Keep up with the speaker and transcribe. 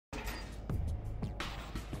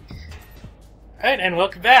Alright, and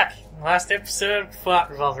welcome back. Last episode, fought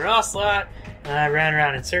Revolver Ocelot. I ran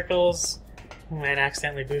around in circles and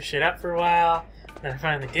accidentally blew shit up for a while. Then I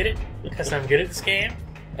finally did it, because I'm good at this game.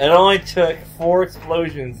 It only took 4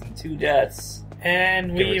 explosions and 2 deaths.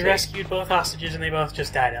 And we rescued both hostages and they both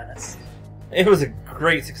just died on us. It was a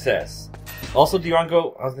great success. Also, do you want to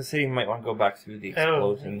go... I was going to say you might want to go back through the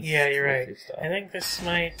explosions. Oh, yeah, you're right. I think this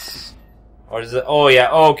might... Or does it... Oh, yeah.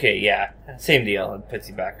 Okay, yeah. Same deal. It puts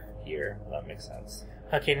you back here. That makes sense.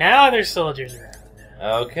 Okay, now there's soldiers around.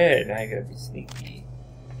 Okay, now you gotta be sneaky.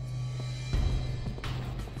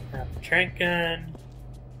 Now the trank gun.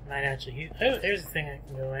 Might actually use... Oh, there's a thing I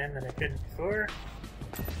can go in that I couldn't before.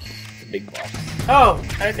 It's a big box. Oh,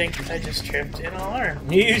 I think I just tripped an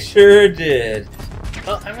alarm. You sure did.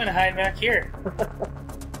 Well, I'm gonna hide back here.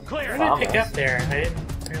 Clear. What did I pick up there? I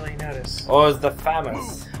didn't really notice. Oh, it's the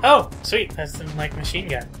famous. Oh, sweet. That's the, like, machine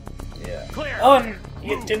gun. Yeah. Clear. Oh, and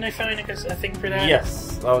didn't I find a thing for that?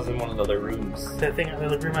 Yes, that was in one of the other rooms. The thing,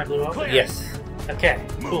 the room I blew up? Clear. Yes. Okay,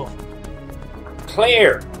 cool.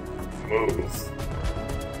 Clear. Move.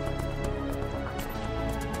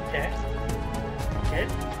 Okay. Good.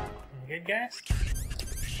 Good, guys?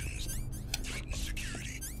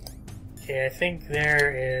 Okay, I think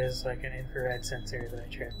there is like an infrared sensor that I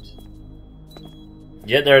tripped.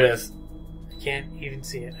 Yeah, there it is. I can't even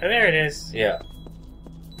see it. Oh, there it is. Yeah.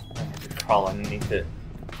 I have to crawl underneath it.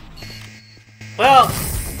 Well!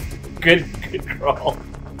 Good crawl.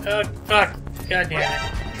 Oh, fuck. God damn it.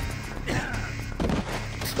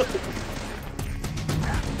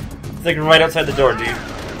 It's like right outside the door, dude.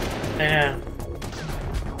 I know.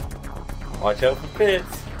 Watch out for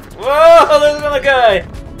pits. Whoa, there's another guy!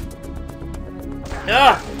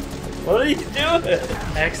 Ah! What are you doing?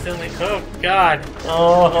 Accidentally. Oh, God.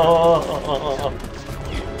 Oh.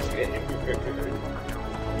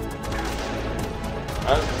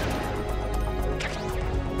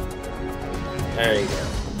 There you go.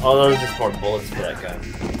 Oh, there's just more bullets for that gun.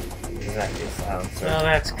 Exactly, silencer. Oh,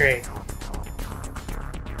 that's great.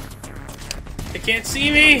 They can't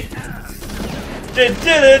see me!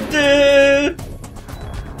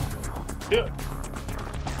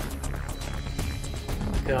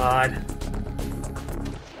 God.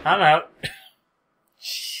 I'm out.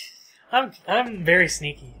 I'm very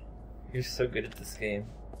sneaky. You're so good at this game.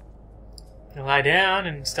 I'll lie down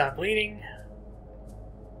and stop bleeding.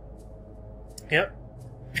 Yep.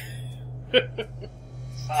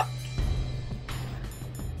 Fuck.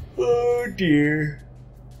 Oh dear.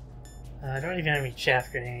 I don't even have any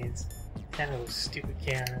chaff grenades. Kind of those stupid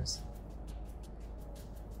cannons.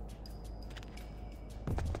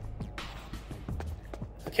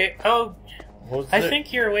 Okay, oh, I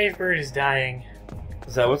think your wave bird is dying.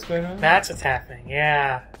 Is that what's going on? That's what's happening,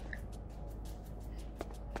 yeah.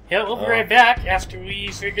 Yeah, we'll be right back after we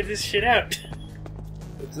figure this shit out.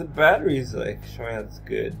 It's the battery's like showing that's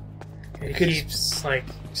good. It keeps, like,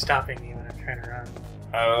 stopping me when I'm trying to run.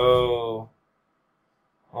 Oh.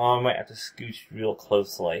 Oh, I might have to scooch real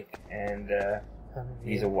close, like, and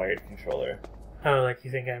use a wired controller. Oh, like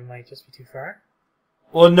you think I might just be too far?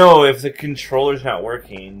 Well, no, if the controller's not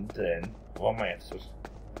working, then, well, I might have to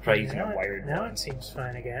try using a wired one. Now it seems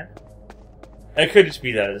fine again. It could just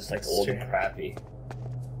be that it's, like, That's old strange. and crappy.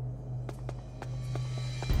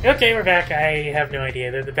 Okay, we're back. I have no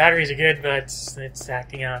idea. The batteries are good, but it's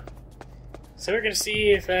acting up. So we're gonna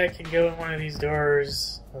see if I can go in one of these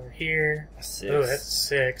doors over here. 6. Oh, that's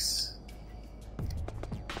 6.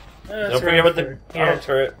 Don't forget about the auto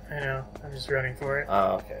turret. I know. I'm just running for it.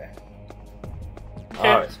 Oh, okay. Okay.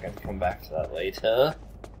 Oh, it's going to come back to that later.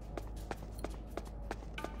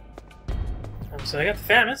 So I got the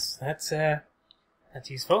FAMAS. That's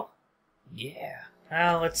useful. Yeah.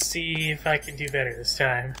 Now let's see if I can do better this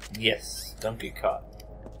time. Yes. Don't get caught.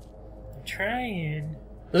 I'm trying.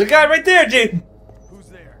 There's a guy right there, dude! Who's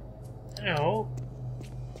there? No.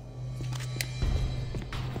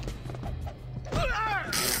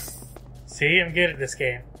 See, I'm good at this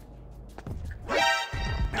game.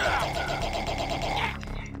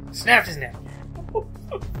 Snapped his neck.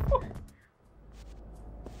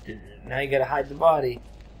 Now you gotta hide the body.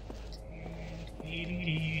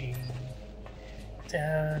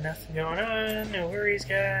 Nothing going on. No worries,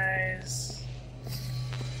 guys.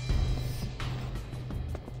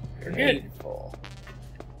 We're good. Full.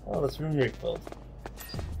 Oh, this room refilled.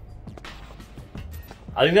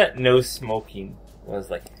 I think that no smoking was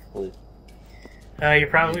like a clue Oh, you're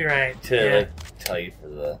probably right. to Yeah. like tell you for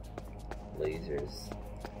the lasers.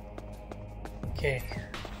 Okay.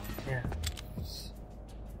 Yeah.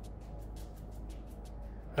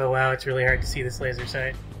 Oh wow, it's really hard to see this laser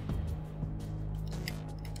sight.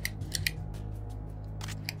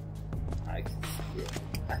 I can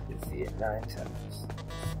be at 9 times.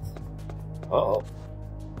 Uh-oh.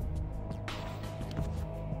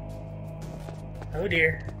 Oh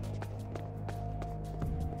dear.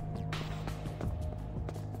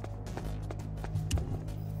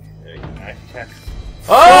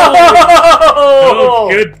 Oh,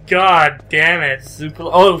 good god damn it. Super.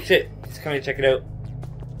 Oh shit, he's coming to check it out.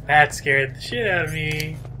 That scared the shit out of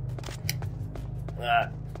me.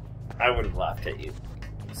 I would have laughed at you.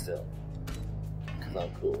 Still. Because I'm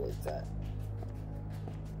cool like that.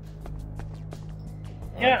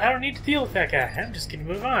 Yeah, I don't need to deal with that guy. I'm just gonna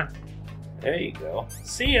move on. There you go.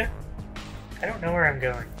 See ya. I don't know where I'm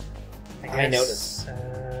going. I noticed.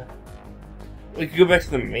 We could go back to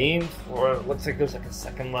the main floor. It looks like there's like a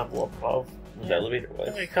second level above where the elevator was.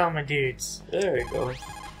 Let me call my dudes. There you go.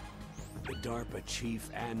 The DARPA chief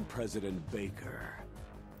and President Baker.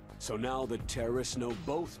 So now the terrorists know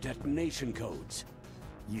both detonation codes.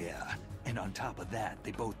 Yeah, and on top of that,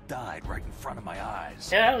 they both died right in front of my eyes.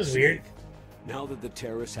 Yeah, that was weird. Now that the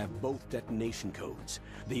terrorists have both detonation codes,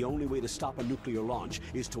 the only way to stop a nuclear launch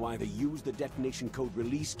is to either use the detonation code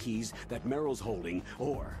release keys that Meryl's holding,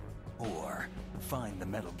 or find the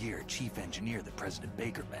Metal Gear chief engineer that President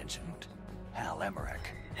Baker mentioned, Hal Emmerich.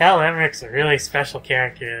 Hal Emmerich's a really special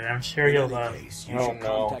character that I'm sure in you'll any love. case, you should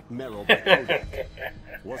contact Meryl by Kodak.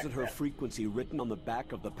 Wasn't her frequency written on the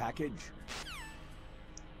back of the package?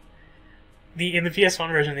 In the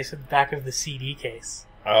PS1 version, they said the back of the CD case.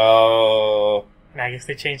 Oh. And I guess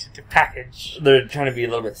they changed it to package. They're trying to be a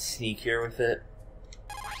little bit sneakier with it.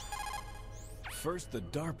 First the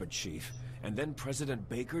DARPA chief, and then President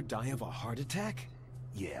Baker die of a heart attack?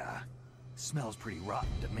 Yeah, smells pretty rotten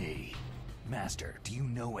to me. Master, do you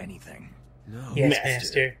know anything? No. Yes,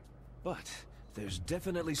 Master. But there's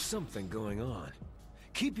definitely something going on.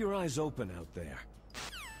 Keep your eyes open out there.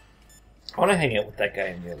 I want to hang out with that guy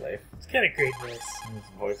in real life. He's got a great voice. He's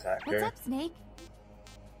a voice actor. What's up, Snake?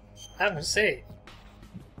 I'm a save.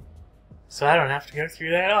 So I don't have to go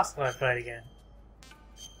through that Ocelot fight again.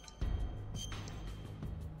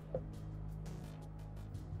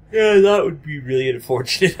 Yeah, that would be really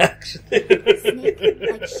unfortunate, actually. Snake,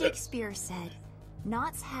 like Shakespeare said,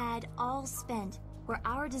 "Nought's had, all spent, where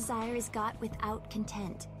our desire is got without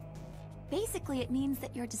content." Basically, it means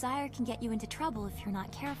that your desire can get you into trouble if you're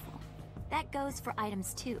not careful. That goes for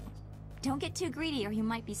items too. Don't get too greedy or you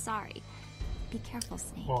might be sorry. Be careful,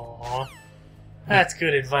 Snake. Aww. That's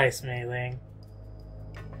good advice, Mei Ling.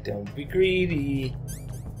 Don't be greedy.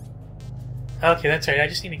 Okay, that's right. I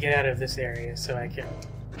just need to get out of this area so I can...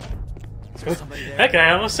 Is there somebody there? That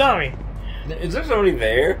guy almost saw me. Is there somebody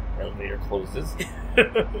there? Elevator closes.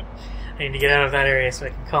 I need to get out of that area so I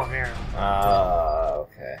can call Meryl.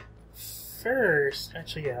 Okay. First,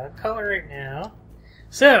 actually, yeah, I'll call her right now.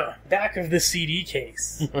 So, back of the CD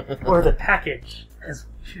case. Or the package, as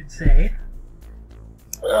we should say.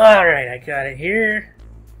 Alright, I got it here.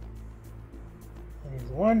 It is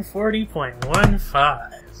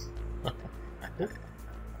 140.15.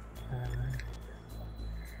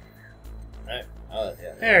 Yeah.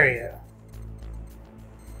 There we go.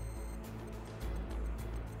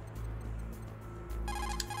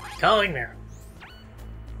 Calling Meryl.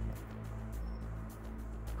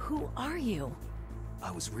 Who are you?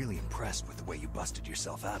 I was really impressed with the way you busted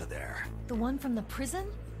yourself out of there. The one from the prison?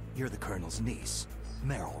 You're the Colonel's niece,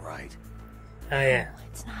 Meryl, right? Oh yeah, Oh,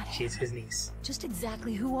 it's not him. she's his niece. Just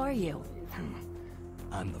exactly who are you?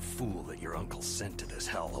 I'm the fool that your uncle sent to this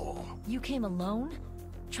hellhole. You came alone?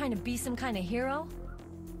 Trying to be some kind of hero?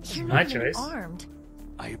 You're My not even choice. armed.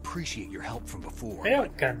 I appreciate your help from before, They but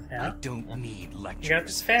have guns I now. don't need You got this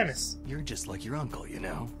lectures. famous. You're just like your uncle, you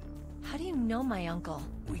know? How do you know my uncle?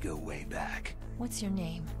 We go way back. What's your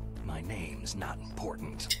name? My name's not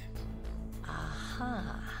important.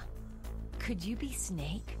 Aha. Could you be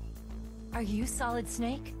Snake? Are you Solid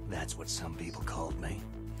Snake? That's what some people called me.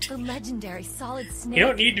 The legendary Solid Snake? You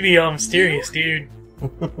don't need to be all mysterious, dude.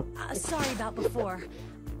 Sorry about before.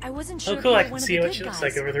 I wasn't sure Oh if cool, you I were can one of see the what good she looks guys.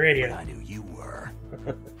 like over the But radio. I knew you were.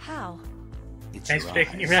 How? It's Thanks your for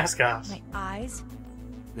taking your eyes. mask off. My eyes?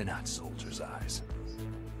 They're not soldiers' eyes.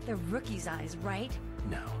 They're rookie's eyes, right?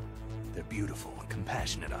 No. They're beautiful and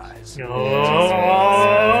compassionate eyes. Oh!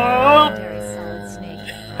 Legendary Solid Snake.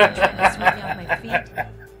 Trying to sweep me off my feet?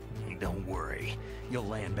 Don't worry. You'll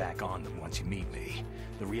land back on them once you meet me.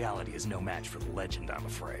 The reality is no match for the legend, I'm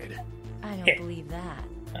afraid. I don't believe that.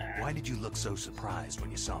 Why did you look so surprised when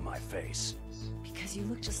you saw my face? Because you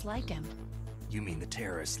look just like him. You mean the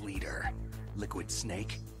terrorist leader, Liquid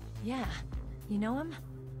Snake? Yeah. You know him?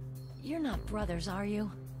 You're not brothers, are you?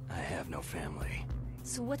 I have no family.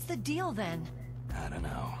 So what's the deal then? I don't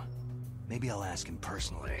know. Maybe I'll ask him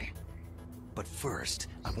personally. But first,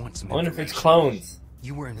 I want some I wonder if it's information. clones.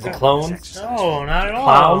 You were Is it involved clones? in this exercise. No, not at all.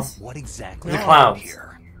 Clowns? What exactly The happened clowns.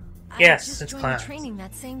 here? Yes, I just it's joined clowns. the training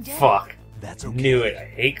that same day. Fuck. That's okay. Knew it. I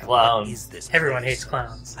hate What clowns. is this Everyone place? hates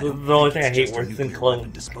clowns. I don't The only think thing I it's hate just a worse than nuclear clone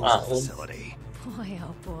weapon disposal clowns. facility. Boy,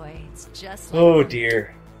 oh boy, it's just like Oh them.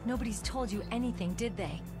 dear. Nobody's told you anything, did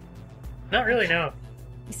they? Not really, no.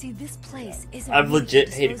 You see, this place isn't I've really legit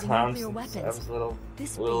for hated disposing clowns nuclear since I weapons. was little.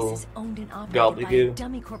 This little base is owned and operated by a gobbledygook.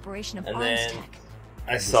 dummy corporation of And arms then tech.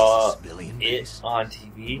 I saw Civilian it base. on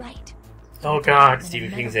TV, Right. Oh, God. Stephen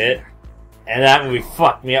Metal King's Gear. It, and that movie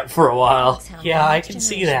fucked me up for a while. Dogtown Yeah, I Next can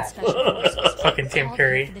see Generation that. Special Forces. Fucking Tim All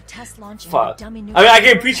Curry. for the test launching of Fuck. the dummy I mean, nuclear I can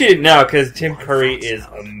program. appreciate it now because Tim Curry is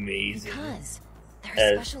amazing. Because their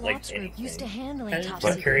As, special like, ops group used to anything. handling top Tim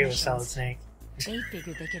secret Curry was missions. Solid Snake. They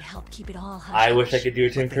figured they could help keep it all hush. I wish I could do a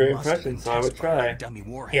But Tim they Curry must have impression, been so I would tested by try. dummy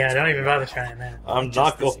warheads Yeah, don't by even bother now. trying that. I'm Just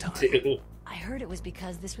not this going time. to. I heard it was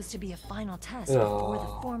because this was to be a final test before the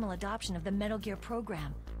Oh. formal adoption of the Metal Gear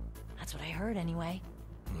program. That's what I heard anyway.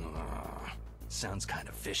 Sounds kind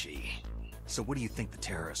of fishy. So what do you think the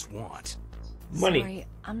terrorists want? Money. Sorry,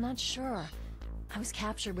 I'm not sure. I was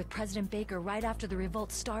captured with President Baker right after the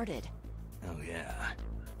revolt started. Oh yeah.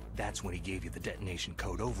 That's when he gave you the detonation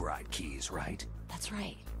code override keys, right? That's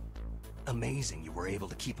right. Amazing you were able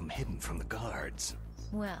to keep them hidden from the guards.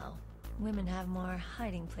 Well, women have more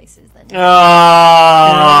hiding places than No.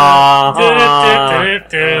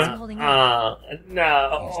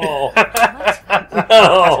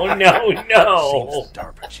 Seems the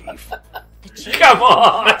DARPA chief. the chief. Come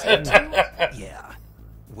on. Yeah.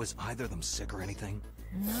 Was either of them sick or anything?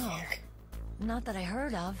 No, not that I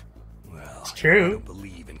heard of. Well, true. I don't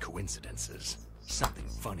believe in coincidences. Something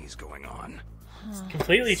funny's going on.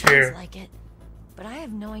 Completely Sounds true. like it, but I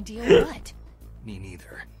have no idea what. Me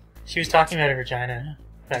neither. She was talking about her vagina,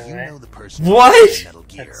 by Do the you way. know the person What? who made Metal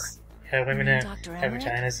Gear? That's, yeah, women You mean have Dr. Emmerich?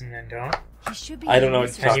 vaginas and men don't. He should be I don't know in what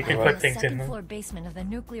research you're You can talking in put the things in second them. floor basement of the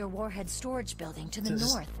nuclear warhead storage building to the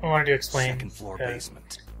Just- north. I wanted to explain Second floor uh,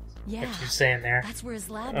 basement. Yeah, what you're saying there, that's where his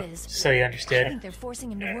lab is. so you I understood. think they're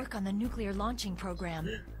forcing him to work on the nuclear launching program.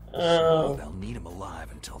 Oh, they'll need him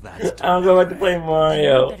alive until that's done. I'll go back to play They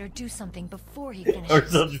Mario. better do something before he Or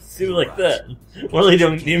finishes. they'll just do like that. Well, they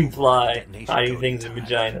don't imply Detonation hiding code things in time.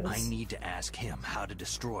 vaginas. I need to ask him how to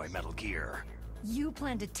destroy Metal Gear. You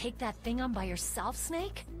plan to take that thing on by yourself,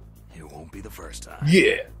 Snake? It won't be the first time.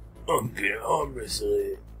 Yeah, I'm gonna arm wrestle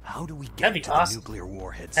it. How do we get That'd be to awesome. the nuclear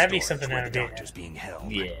warhead That'd be storage something where I would the do. doctor's being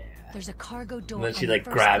held? Yeah. There's a cargo door And then on she'd, the like,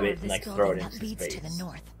 first grab floor it of and, this like, throw it building into that leads to space. the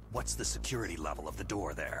north. What's the security level of the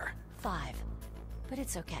door there? 5. But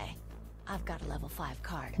it's okay. I've got a level 5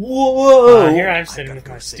 card. Whoa! Here I'm I've sitting gotta with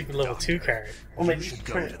go my save stupid the level doctor. 2 card. Well, maybe You you should should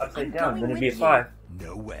go turn to it the- upside I'm down, going then it'd be a with 5.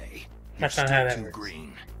 No way. That's You're not how still that too works.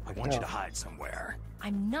 green. I want you No. to hide somewhere.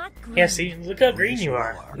 I'm not green. Yeah, see, look how green you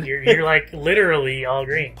are. You're like literally all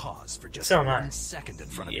green. Pause for just So am I. 1 second in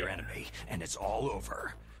front of your enemy, and it's all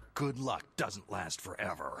over. Good luck doesn't last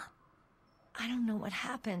forever. I don't know what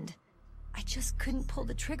happened. I just couldn't pull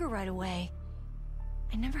the trigger right away.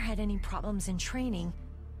 I never had any problems in training.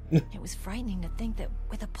 It was frightening to think that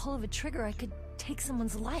with a pull of a trigger I could take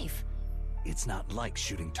someone's life. It's not like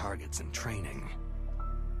shooting targets in training.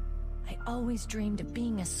 I always dreamed of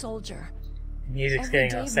being a soldier. Music's Every getting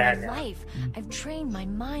day all of sad my now. life, I've trained my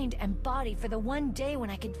mind and body for the one day when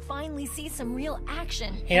I could finally see some real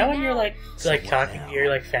action. You know And when you're now- like talking to your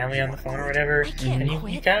like family on the phone or whatever, I can't and you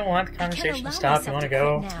quit. kind of want the I can't conversation to allow stop, you myself want to to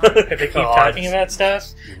go, quit now. but they keep God. talking about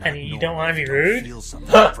stuff, You're not and you normal don't want to be if you don't rude. feel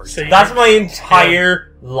something the first So time. That's my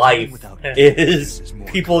entire life. Without Is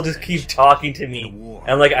people just keep talking to me. And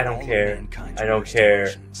I'm like, I don't care. I don't care.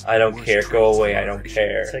 I don't care. Go away. I don't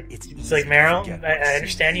care. It's like Meryl, I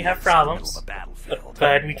understand you have problems,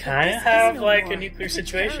 but we kind of This have isn't a like war. a nuclear It's a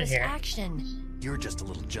situation terrorist here. Action. You're just a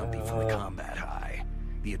little jumpy from the combat high.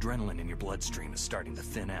 The adrenaline in your bloodstream is starting to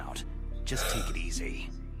thin out. Just take it easy.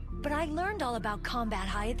 But I learned all about combat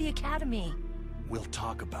high at the academy. We'll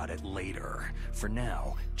talk about it later. For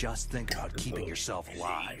now, just think about keeping yourself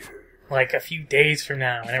alive. Like a few days from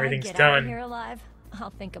now, when If everything's I get out of here done, alive, I'll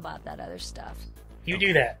think about that other stuff. you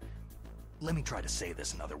do that. Let me try to say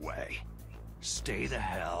this another way. Stay the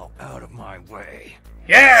hell out of my way.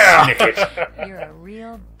 Yeah! You're a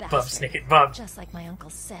real bastard. Bub, snicket, bub. Just like my uncle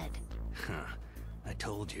said. I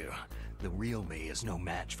told you, the real me is no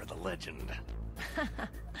match for the legend.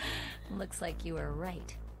 Looks like you were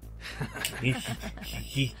right. Ha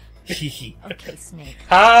Okay, Snake.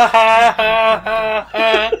 Ha ha ha ha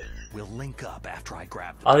ha! We'll link up after I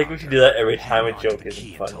grab the I think we doctor. should do that every Hang time a on to joke the isn't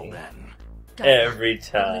key until funny. then. Got it. Every But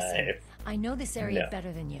time. listen, I know this area No.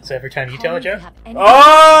 better than you. So every time you Call tell a me if you joke? have any-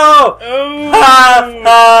 Oh! Oh! Ha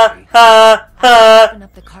ha ha Open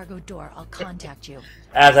up the cargo door. I'll contact you.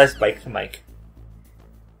 As I spike the mic.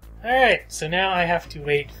 Alright, so now I have to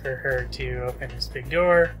wait for her to open this big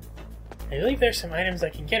door. I believe there's some items I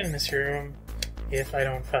can get in this room if I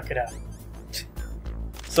don't fuck it up.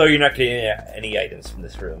 So you're not getting any items from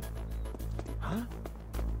this room. Huh?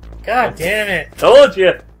 God damn it! Told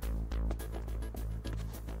you!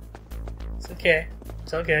 It's okay.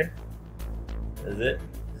 It's all good. Is it?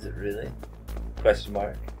 Is it really? Question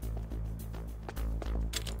mark.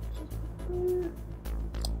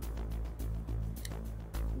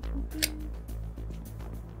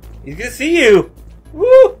 He's gonna see you!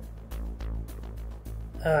 Woo!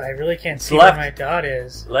 I really can't see Left. where my dot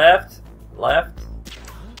is. Left. Left.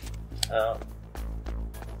 Oh.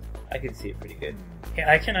 I can see it pretty good.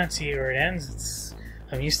 Yeah, I cannot see where it ends.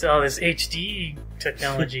 I'm used to all this HD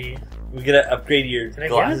technology. We gotta upgrade your Did I get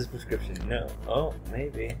glasses prescription. No. Oh,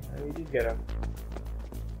 maybe. Maybe you did get them.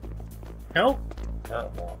 Nope.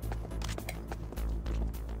 Oh, well.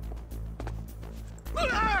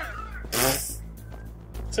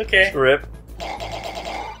 It's okay. Rip.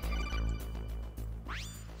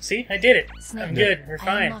 See? I did it. Snake, I'm good. We're I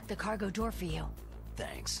fine. unlocked the cargo door for you.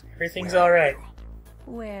 Thanks. Everything's Where are alright.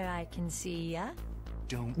 you? Where I can see ya.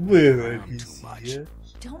 Don't Where move I around can too see much. ya.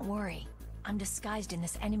 Don't worry. I'm disguised in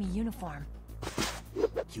this enemy uniform.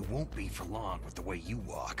 You won't be for long with the way you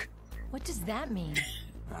walk. What does that mean?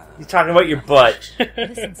 He's talking about your butt.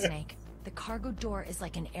 Listen, Snake. The cargo door is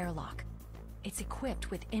like an airlock. It's equipped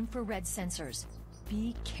with infrared sensors.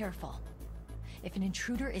 Be careful. If an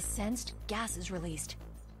intruder is sensed, gas is released.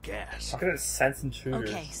 Gas. How can it sense intruders?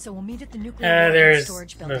 Okay, so we'll meet at the nuclear There's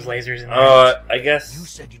storage building. those lasers in there. I You guess.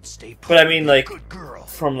 said you'd stay put. But I mean, like, Good girl.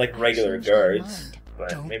 from like I regular changed my guards. mind. But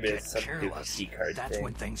Don't maybe get it's something to do with careless. key card That's thing.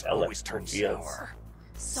 when things always Electrical turn fields. sour.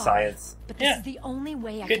 Sorry, Science. but this Yeah. is the only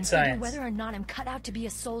way I Good can science. figure whether or not I'm cut out to be a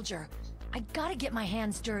soldier. I gotta get my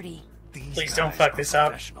hands dirty. These Please don't guys fuck are this up.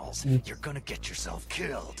 professionals. You're gonna get yourself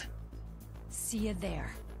killed. See you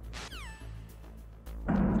there.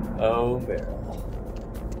 Oh, barrel.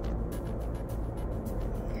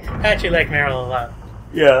 I actually like Meryl a lot,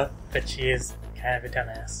 Yeah. but she is kind of a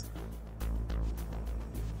dumbass.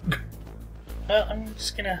 Well, I'm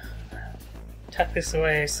just gonna tuck this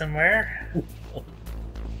away somewhere.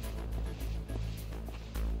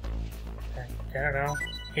 I don't know.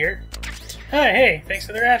 Here? Hi, hey, thanks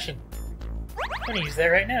for the ration. I'm gonna use that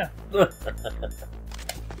right now.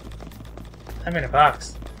 I'm in a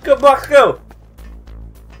box. Go, box, go!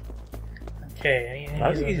 Okay, I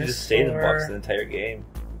don't think you can just stay in the box the entire game.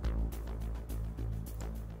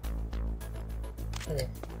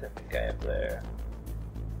 That big guy up there.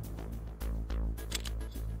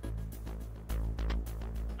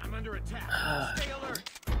 I'm under attack. Stay alert.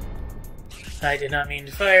 I did not mean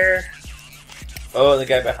to fire. Oh, the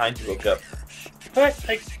guy behind you woke up. What?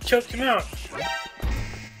 I choked him out.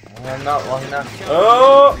 Not long enough.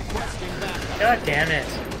 Oh! God damn it.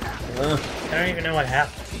 Ugh. I don't even know what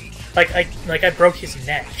happened. Like I broke his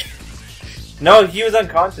neck. No, he was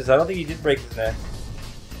unconscious. I don't think you did break his neck.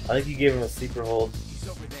 I think you gave him a sleeper hold. He's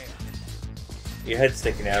over there. Your head's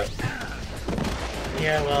sticking out.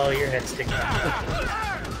 Yeah, well, your head's sticking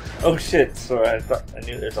out. Oh shit! Sorry, I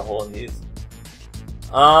knew there's a hole in these.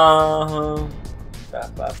 Ba,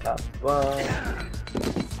 ba, ba, ba.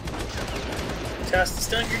 Toss the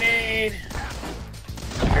stun grenade.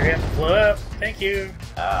 Hurry up, blow up. Thank you.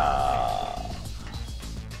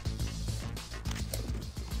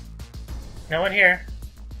 No one here.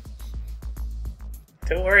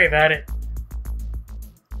 Don't worry about it.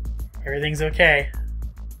 Everything's okay.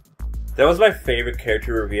 That was my favorite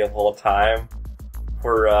character reveal of all time.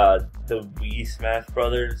 For the Wii Smash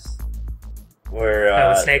Brothers. Where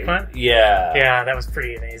The snake one? Yeah. Yeah, that was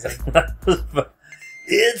pretty amazing.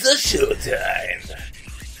 It's a showtime.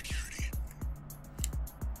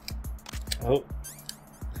 Oh,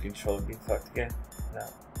 the controller being fucked again. No.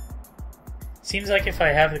 Seems like if I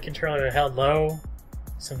have the controller held low,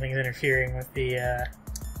 something's interfering with the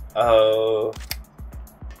Oh,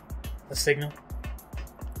 signal.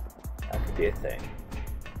 that could be a thing.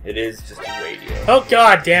 It is just a radio. Oh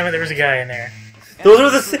god damn it, there was a guy in there. Those are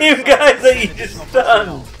the same guys that you just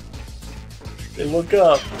stunned. They woke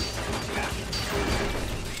up.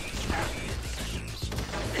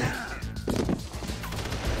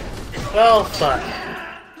 Well, fuck.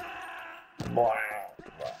 Wow.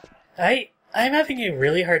 I'm having a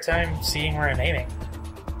really hard time seeing where I'm aiming.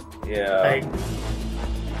 Yeah.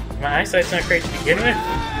 My eyesight's not great to begin with.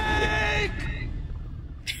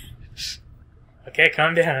 Okay,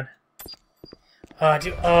 calm down. I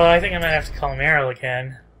think I might have to call Meryl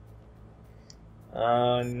again.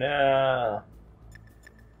 Oh no.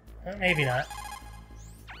 Well, maybe not.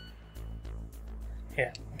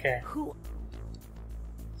 Yeah, okay. Who?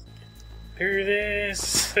 Through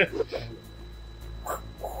this.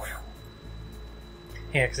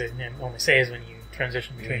 Yeah, because it only saves when you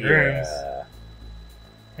transition between rooms.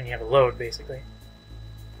 When you have a load, basically.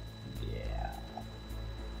 Yeah.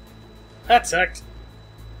 That sucked.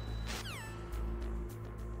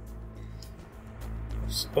 I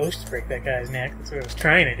was supposed to break that guy's neck. That's what I was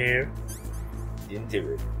trying to do. Didn't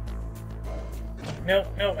do it. No,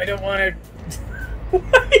 I don't want to.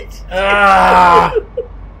 What? Ah!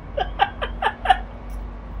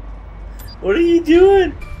 What are you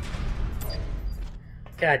doing?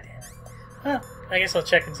 God damn it. Well, I guess I'll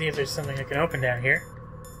check and see if there's something I can open down here.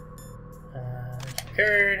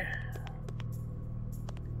 Card.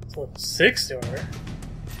 It's a level 6 door. Yeah,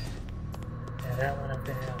 that one I've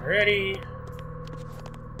been in already.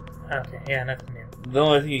 Okay, yeah, nothing new. The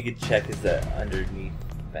only thing you could check is that underneath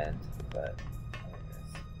vent, but...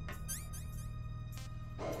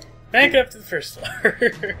 Back up to the first floor.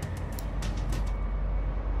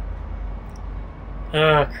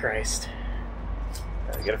 Oh, Christ.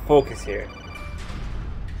 I gotta focus here.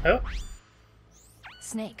 Oh,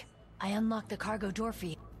 Snake, I unlocked the cargo door for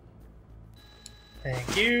you.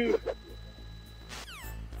 thank you.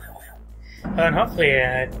 And hopefully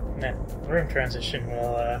that room transition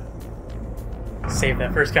will save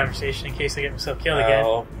that first conversation in case I get myself killed again.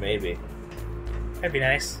 Oh, maybe. That'd be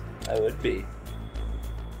nice. That would be.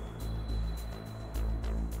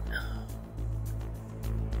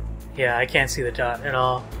 Yeah, I can't see the dot at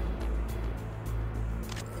all.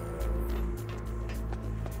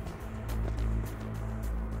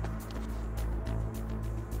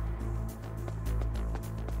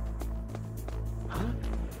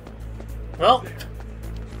 Well,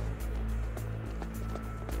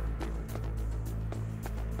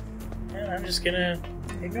 yeah, I'm just gonna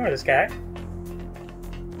ignore this guy.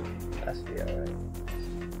 That should be alright.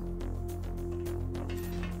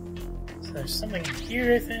 So there's something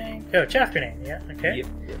here, I think. Oh, chaff grenade. Yeah, okay.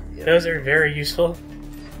 Yep. Those are very useful.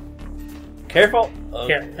 Careful! Oh,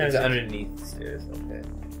 Yeah, it's that was underneath the stairs, okay.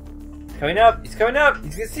 Coming up! He's coming up!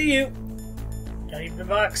 He's gonna see you! Gotta eat the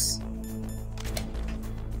box.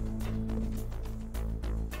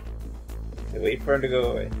 Okay, wait for him to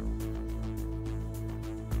go away.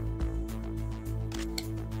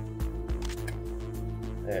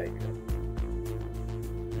 There you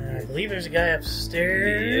go. I believe there's a guy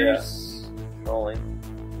upstairs. Yes. Controlling.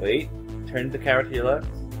 Wait. Turn the camera to your left.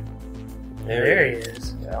 There he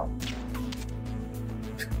is. Yeah.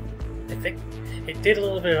 I think it did a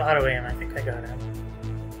little bit of auto aim. I think I got him.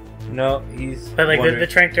 No, he's. But like the wondering-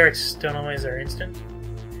 trank darts don't always are instant.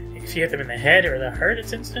 If you hit them in the head or the heart,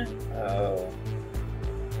 it's instant. Oh.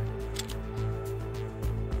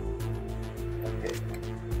 Okay.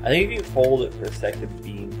 I think if you hold it for a second, the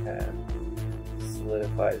beam kind of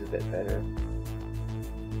solidifies a bit better.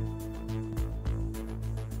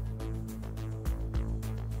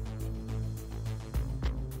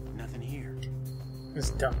 Nothing here.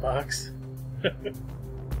 This dumb box.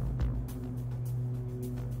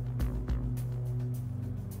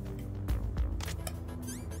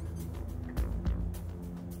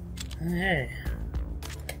 Hey.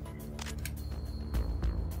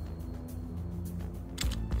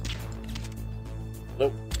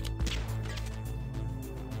 Nope.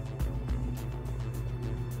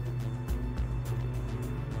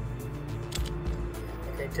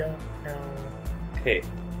 I don't know. Okay,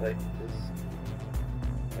 like this.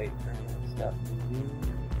 Wait, stop.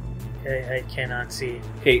 I cannot see.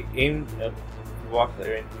 Okay, aim. Oh, walk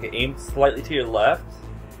there. Right? Okay, aim slightly to your left.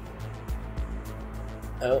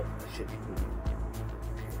 Oh, shit.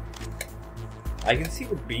 I can see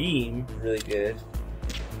the beam really good.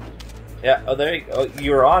 Yeah, oh, there you go. Oh,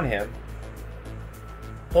 you were on him.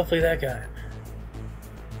 Hopefully that got it.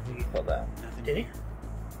 I think he fell down. Did he?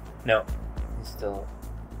 No, he's still.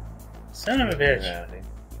 Son of a bitch. surrounding.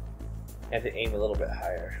 You have to aim a little bit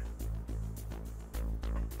higher.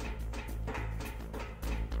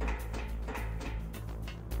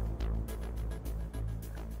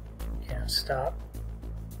 Yeah, stop.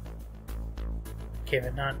 Okay,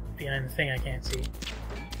 but not behind the thing I can't see.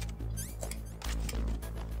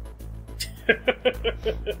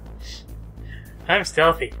 I'm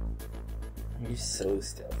stealthy. You're so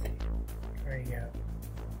stealthy. There you go.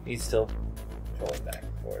 He's still controlling back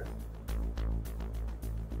and forth.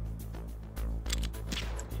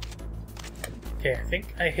 Okay, I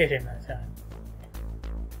think I hit him that time.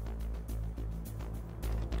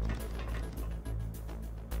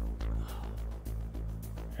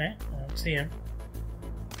 Okay, I don't see him.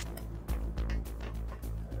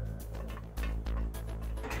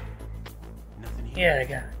 Yeah, I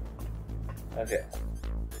got it. Okay.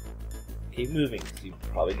 Keep moving, so you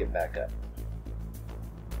probably get back up.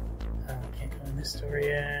 Oh, I can't go in this door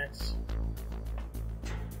yet.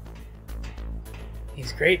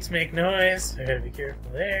 These grates make noise. I gotta be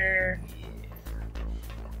careful there.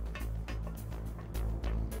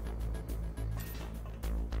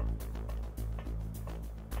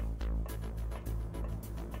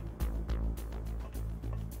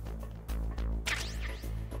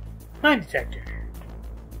 Mine detector.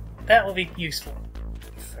 That will be useful.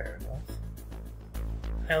 Fair enough.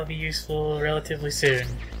 That will be useful relatively soon.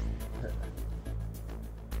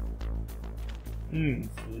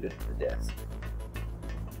 Food at the desk.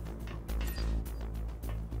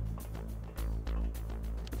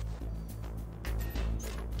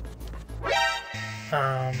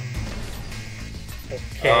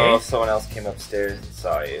 Okay. Oh, someone else came upstairs and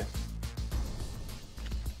saw you.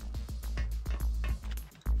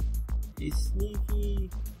 He's sneaky.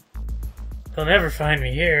 They'll never find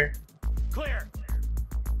me here. Clear.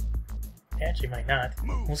 They actually might not.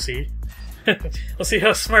 We'll see. We'll see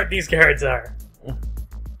how smart these guards are.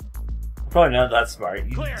 Probably not that smart.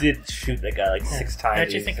 You Clear. did shoot that guy like 6 times. I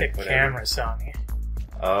actually think the camera saw me.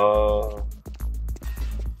 Oh.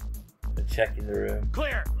 They're checking the room.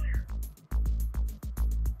 Clear.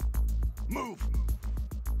 Move.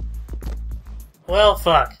 Well,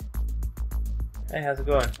 fuck. Hey, how's it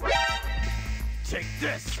going? Take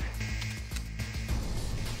this.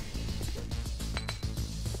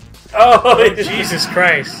 Oh, Jesus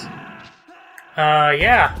Christ.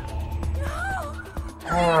 Yeah.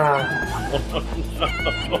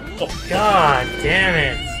 God damn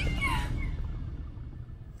it.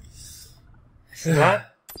 Is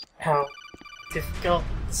that how difficult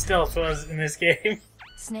stealth was in this game?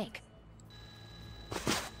 Snake.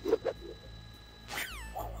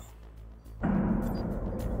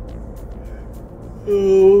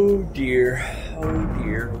 Oh dear. Oh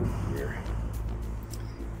dear. Oh dear.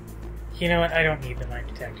 You know what? I don't need the mine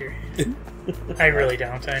detector. I really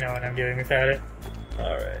don't. I know what I'm doing without it.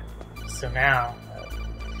 Alright. So now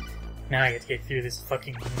I get to get through this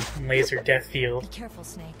fucking laser death Be field. careful,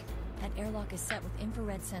 Snake. That airlock is set with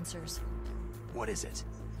infrared sensors. What is it?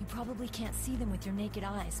 You probably can't see them with your naked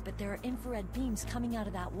eyes, but there are infrared beams coming out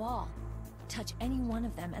of that wall. Touch any one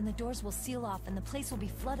of them and the doors will seal off and the place will be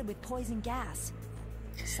flooded with poison gas.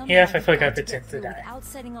 Yeah, if I Somehow forgot you've got the to get tip to through die. without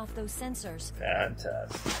setting off those sensors.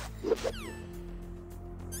 Fantastic.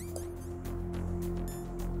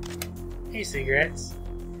 Hey, cigarettes.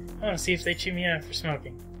 I want to see if they chew me out for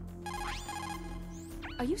smoking.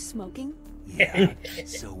 Are you smoking? Yeah.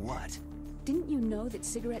 So what? Didn't you know that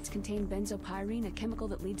cigarettes contain benzopyrene, a chemical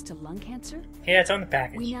that leads to lung cancer? Yeah, it's on the We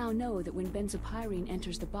package. now know that when benzopyrene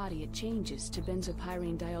enters the body, it changes to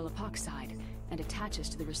benzopyrene diolipoxide and attaches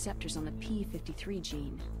to the receptors on the P53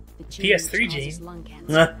 gene. The gene PS3 which causes gene? lung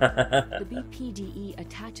cancer. The BPDE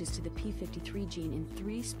attaches to the P53 gene in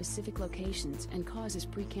 3 specific locations and causes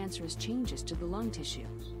precancerous changes to the lung tissue.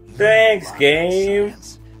 Thanks, game.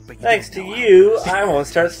 Science, but you Thanks don't to know you, how- I won't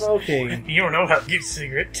start smoking. You don't know how good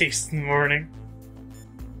cigarette tastes in the morning.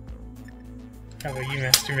 How about you,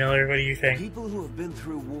 Mr. Miller? What do you think? People who have been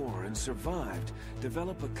through war and survived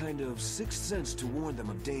develop a kind of sixth sense to warn them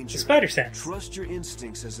of danger. The spider sense. Trust your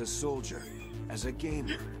instincts as a soldier, as a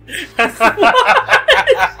gamer.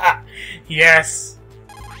 Yes.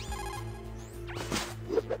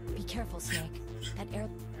 Be careful, Snake. That air...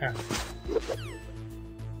 Huh.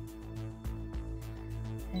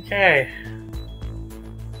 Okay.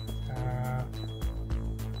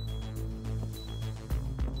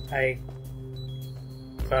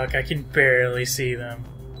 Fuck, I can barely see them.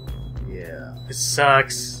 Yeah. This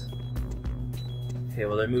sucks. Okay,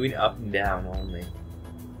 well they're moving up and down only.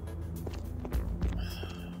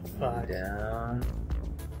 Fuck. Down.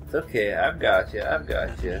 It's okay, I've got you, I've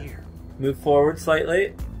got you. Move forward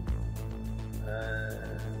slightly.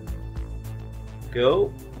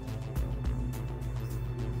 Go.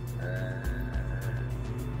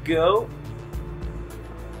 Go.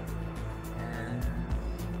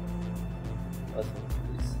 Let's move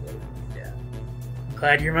really slowly down.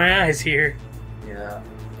 Glad you're my eyes here. Yeah.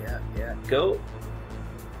 Go.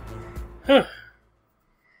 Huh.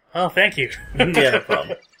 Well, thank you. Yeah, no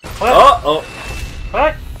problem. What? Oh!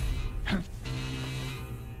 What?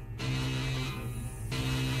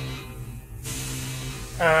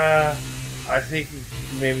 I think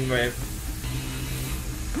maybe my...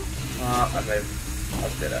 I might have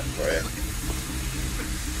fucked it up for you.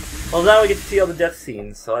 Well, now we get to see all the death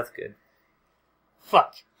scenes, so that's good.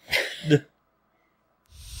 Fuck.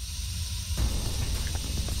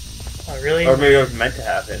 Oh, really? Or maybe it was meant to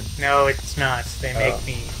happen. No, it's not. They make Oh.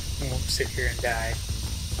 me won't sit here and die.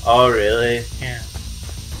 Oh, really? Yeah.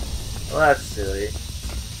 Well, that's silly.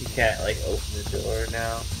 You can't, like, open the door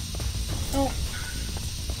now. Oh.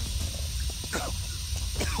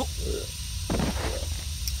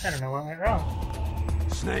 I don't know what went wrong.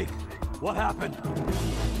 Snake, what happened?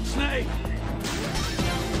 Snake!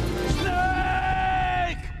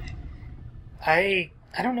 Snake!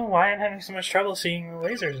 I don't know why I'm having so much trouble seeing the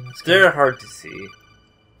lasers in this game. They're hard to see.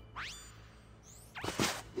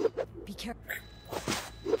 Be careful.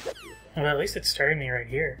 Well, at least it's starting me right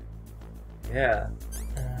here. Yeah.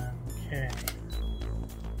 Okay.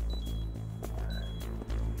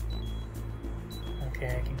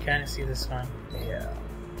 Okay, I can kind of see this one. Yeah.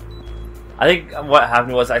 I think what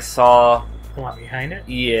happened was I saw... The one behind it?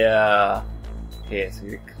 Yeah. Okay, so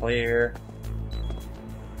you're clear.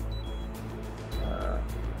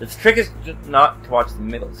 The trick is just not to watch the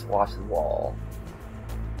middle, just watch the wall.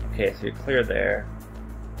 Okay, so you're clear there.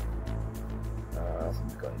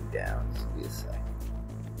 Something's going down. Just give me a sec.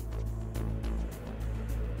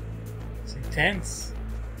 It's intense.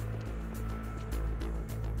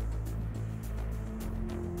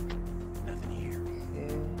 Nothing here.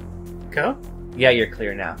 Okay. Go? Yeah, you're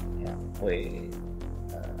clear now. Yeah. Wait.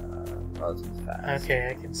 Oh, this is fast. Okay,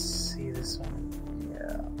 I can see this one.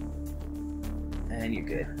 And you're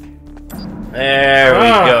good. There we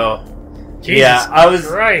go. Jesus yeah,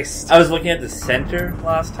 Christ. I was looking at the center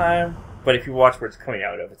last time, but if you watch where it's coming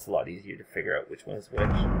out of, it's a lot easier to figure out which one is which.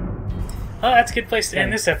 Well, that's a good place to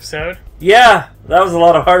end this episode. Yeah, that was a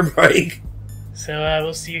lot of heartbreak. So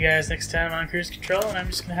we'll see you guys next time on Cruise Control, and I'm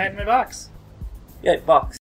just going to hide in my box. Yeah, box.